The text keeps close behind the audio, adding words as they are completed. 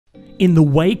In the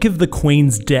wake of the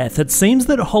Queen's death, it seems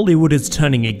that Hollywood is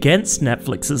turning against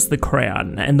Netflix's The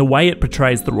Crown and the way it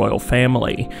portrays the royal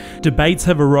family. Debates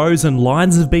have arose and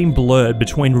lines have been blurred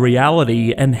between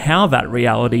reality and how that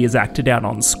reality is acted out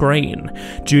on screen.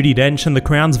 Judi Dench and The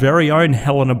Crown's very own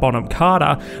Helena Bonham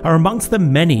Carter are amongst the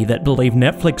many that believe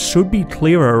Netflix should be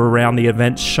clearer around the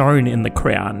events shown in The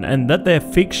Crown and that they're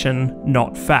fiction,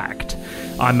 not fact.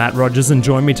 I'm Matt Rogers, and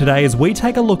join me today as we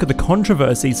take a look at the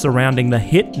controversy surrounding the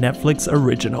hit Netflix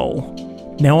original.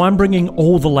 Now, I'm bringing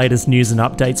all the latest news and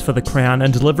updates for The Crown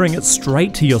and delivering it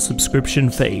straight to your subscription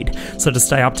feed. So to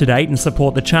stay up to date and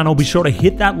support the channel, be sure to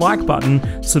hit that like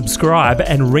button, subscribe,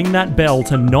 and ring that bell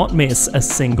to not miss a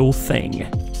single thing.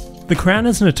 The Crown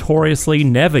has notoriously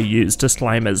never used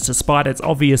disclaimers despite its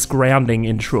obvious grounding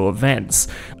in true events.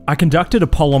 I conducted a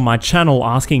poll on my channel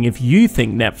asking if you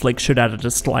think Netflix should add a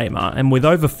disclaimer, and with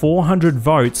over 400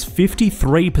 votes,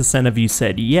 53% of you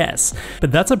said yes.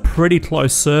 But that's a pretty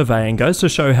close survey and goes to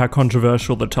show how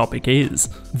controversial the topic is.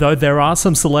 Though there are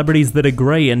some celebrities that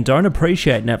agree and don't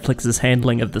appreciate Netflix's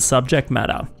handling of the subject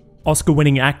matter.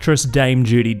 Oscar-winning actress Dame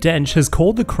Judi Dench has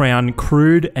called The Crown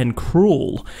crude and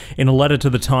cruel. In a letter to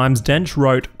The Times, Dench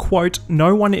wrote, quote,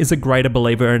 "No one is a greater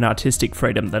believer in artistic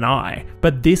freedom than I,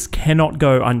 but this cannot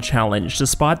go unchallenged.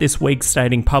 Despite this week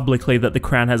stating publicly that The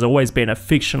Crown has always been a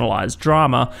fictionalized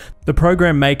drama, the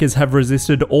program makers have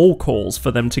resisted all calls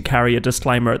for them to carry a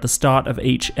disclaimer at the start of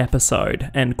each episode,"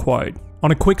 end quote. On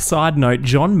a quick side note,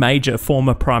 John Major,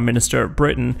 former Prime Minister of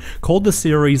Britain, called the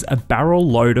series a barrel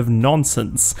load of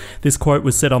nonsense. This quote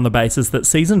was said on the basis that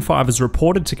Season 5 is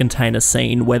reported to contain a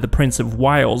scene where the Prince of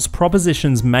Wales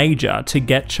propositions Major to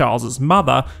get Charles's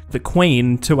mother, the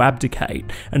Queen, to abdicate,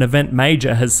 an event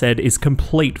Major has said is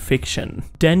complete fiction.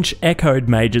 Dench echoed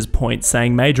Major's point,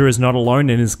 saying Major is not alone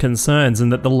in his concerns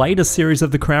and that the latest series of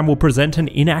The Crown will present an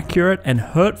inaccurate and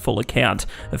hurtful account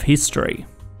of history.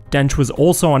 Dench was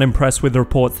also unimpressed with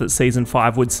reports that Season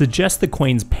 5 would suggest the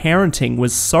Queen's parenting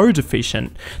was so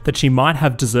deficient that she might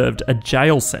have deserved a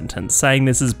jail sentence, saying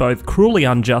this is both cruelly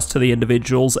unjust to the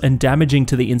individuals and damaging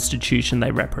to the institution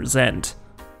they represent.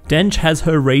 Dench has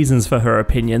her reasons for her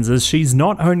opinions, as she's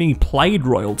not only played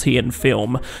royalty in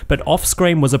film, but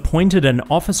off-screen was appointed an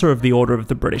Officer of the Order of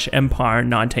the British Empire in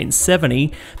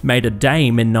 1970, made a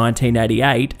Dame in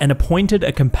 1988, and appointed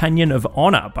a Companion of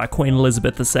Honour by Queen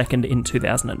Elizabeth II in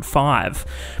 2005.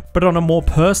 But on a more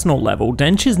personal level,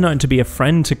 Dench is known to be a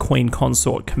friend to Queen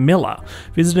Consort Camilla,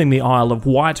 visiting the Isle of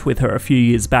Wight with her a few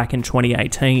years back in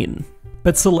 2018.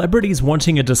 But celebrities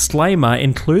wanting a disclaimer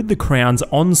include The Crown's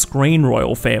on-screen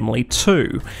royal family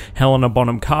too. Helena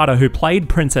Bonham Carter, who played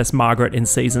Princess Margaret in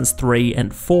seasons 3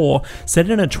 and 4, said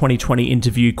in a 2020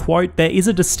 interview, quote, "There is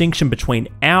a distinction between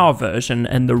our version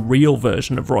and the real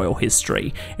version of royal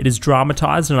history. It is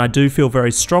dramatised, and I do feel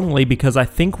very strongly because I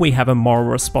think we have a moral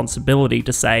responsibility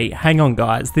to say, hang on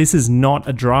guys, this is not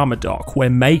a drama doc, we're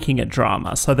making a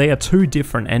drama, so they are two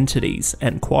different entities,"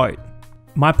 end quote.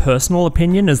 My personal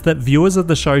opinion is that viewers of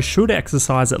the show should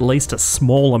exercise at least a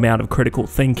small amount of critical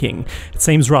thinking. It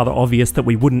seems rather obvious that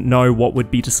we wouldn't know what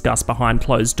would be discussed behind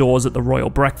closed doors at the royal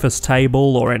breakfast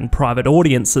table or in private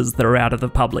audiences that are out of the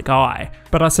public eye.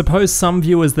 But I suppose some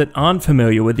viewers that aren't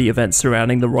familiar with the events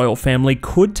surrounding the royal family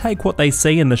could take what they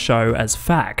see in the show as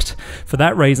fact. For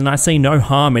that reason, I see no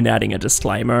harm in adding a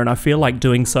disclaimer, and I feel like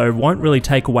doing so won't really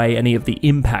take away any of the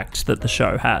impact that the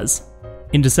show has.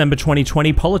 In December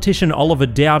 2020, politician Oliver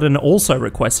Dowden also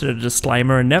requested a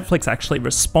disclaimer, and Netflix actually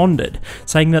responded,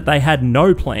 saying that they had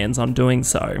no plans on doing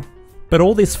so. But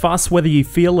all this fuss, whether you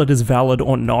feel it is valid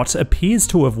or not, appears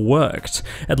to have worked,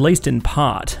 at least in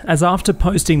part, as after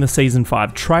posting the Season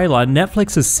 5 trailer,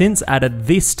 Netflix has since added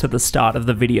this to the start of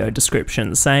the video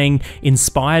description, saying,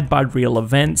 "Inspired by real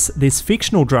events, this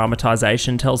fictional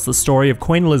dramatisation tells the story of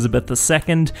Queen Elizabeth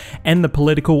II and the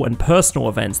political and personal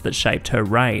events that shaped her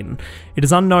reign. It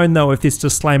is unknown though if this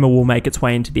disclaimer will make its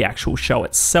way into the actual show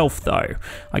itself though.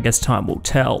 I guess time will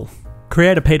tell."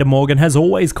 Creator Peter Morgan has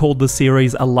always called the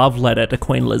series a love letter to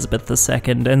Queen Elizabeth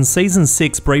II, and Season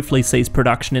 6 briefly ceased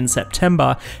production in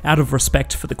September out of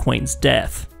respect for the Queen's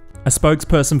death. A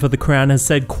spokesperson for The Crown has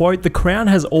said, quote, "The Crown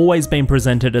has always been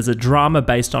presented as a drama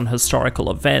based on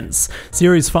historical events.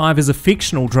 Series 5 is a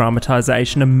fictional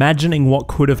dramatisation imagining what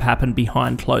could have happened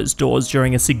behind closed doors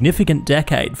during a significant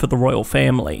decade for the royal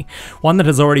family, one that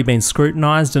has already been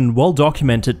scrutinised and well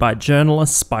documented by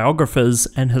journalists, biographers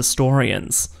and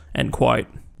historians," end quote.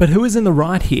 But who is in the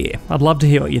right here? I'd love to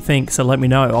hear what you think, so let me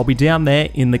know. I'll be down there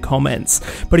in the comments.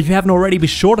 But if you haven't already, be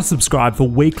sure to subscribe for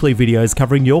weekly videos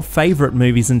covering your favourite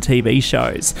movies and TV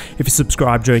shows. If you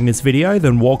subscribe during this video,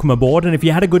 then welcome aboard, and if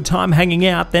you had a good time hanging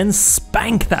out, then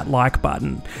spank that like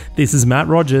button. This is Matt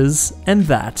Rogers, and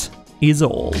that is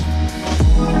all.